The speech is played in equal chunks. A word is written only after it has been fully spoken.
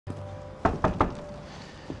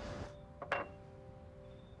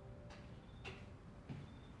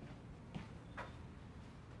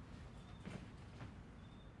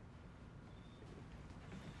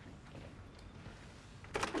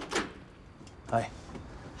Hi.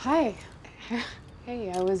 Hi. Hey,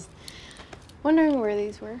 I was wondering where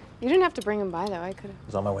these were. You didn't have to bring them by, though. I could have. I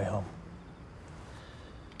was on my way home.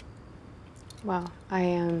 Well, I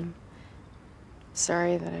am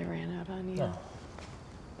sorry that I ran out on you. No.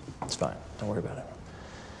 It's fine. Don't worry about it.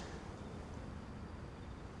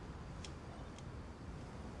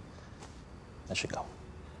 I should go.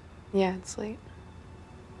 Yeah, it's late.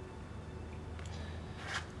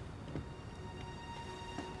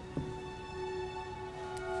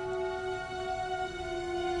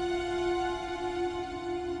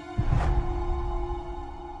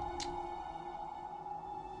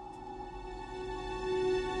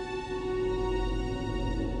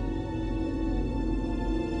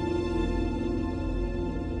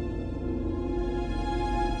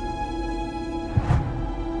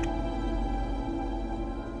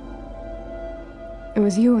 It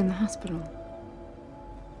was you in the hospital.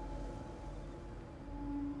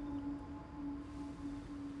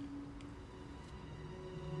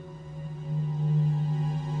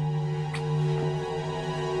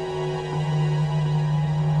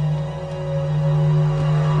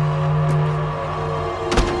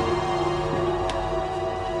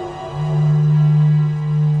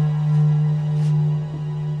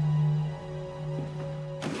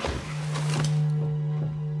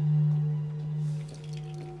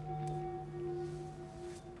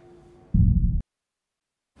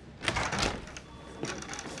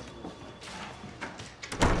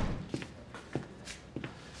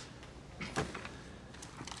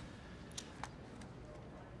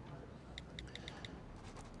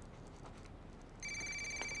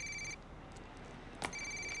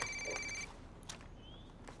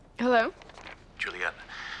 Hello? Juliette.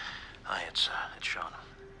 Hi, it's Sean.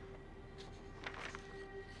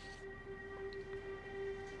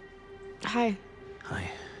 Hi.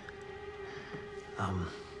 Hi.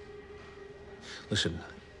 Listen.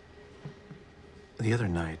 The other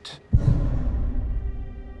night...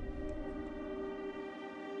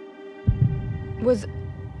 Was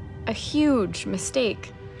a huge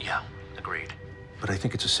mistake. Yeah, agreed. But I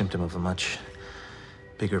think it's a symptom of a much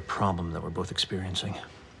bigger problem that we're both experiencing.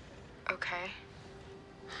 Okay.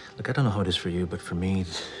 Look, I don't know how it is for you, but for me,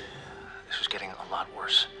 this is getting a lot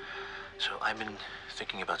worse. So I've been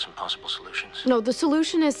thinking about some possible solutions. No, the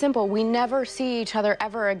solution is simple. We never see each other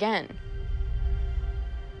ever again.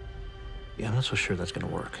 Yeah, I'm not so sure that's gonna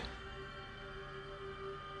work.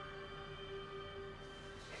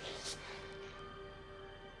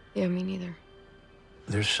 Yeah, me neither.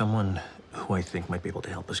 There's someone who I think might be able to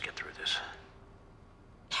help us get through this.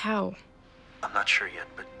 How? I'm not sure yet,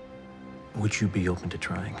 but would you be open to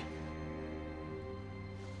trying?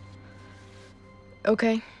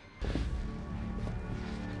 Okay.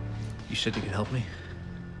 You said you could help me?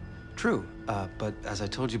 True, but as I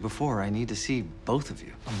told you before, I need to see both of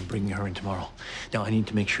you. I'm bringing her in tomorrow. Now, I need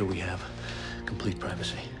to make sure we have complete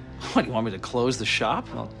privacy. What, you want me to close the shop?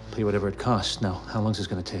 I'll pay whatever it costs. Now, how long is this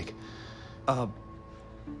gonna take? I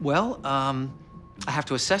have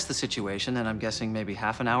to assess the situation, and I'm guessing maybe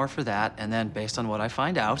half an hour for that, and then based on what I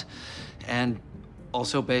find out, and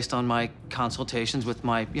also based on my consultations with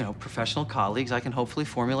my, professional colleagues, I can hopefully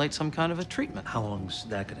formulate some kind of a treatment. How long is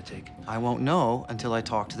that gonna take? I won't know until I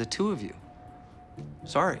talk to the two of you.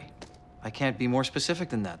 Sorry, I can't be more specific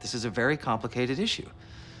than that. This is a very complicated issue.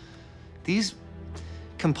 These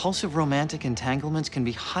compulsive romantic entanglements can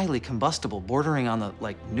be highly combustible, bordering on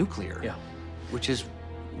the, nuclear. Yeah. Which is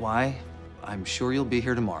why I'm sure you'll be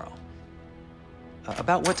here tomorrow.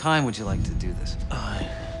 About what time would you like to do this?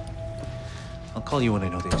 I'll call you when I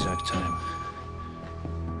know the exact time.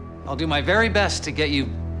 I'll do my very best to get you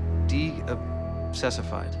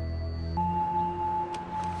de-obsessified.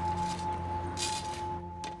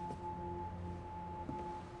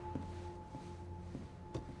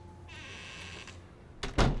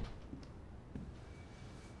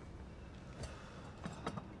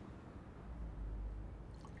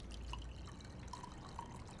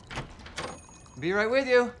 Be right with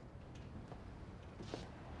you.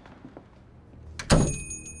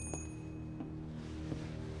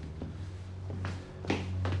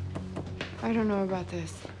 I don't know about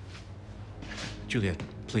this. Juliette,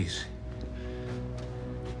 please.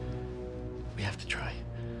 We have to try.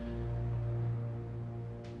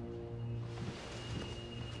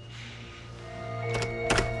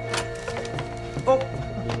 Oh!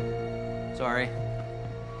 Sorry.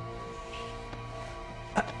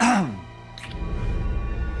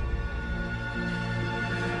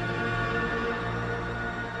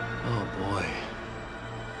 Oh, boy.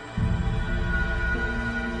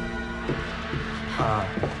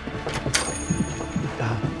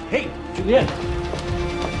 Hey, Juliette!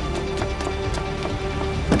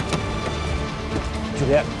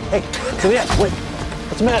 Juliette. Hey, Juliette, wait.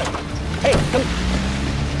 What's the matter? Hey, come.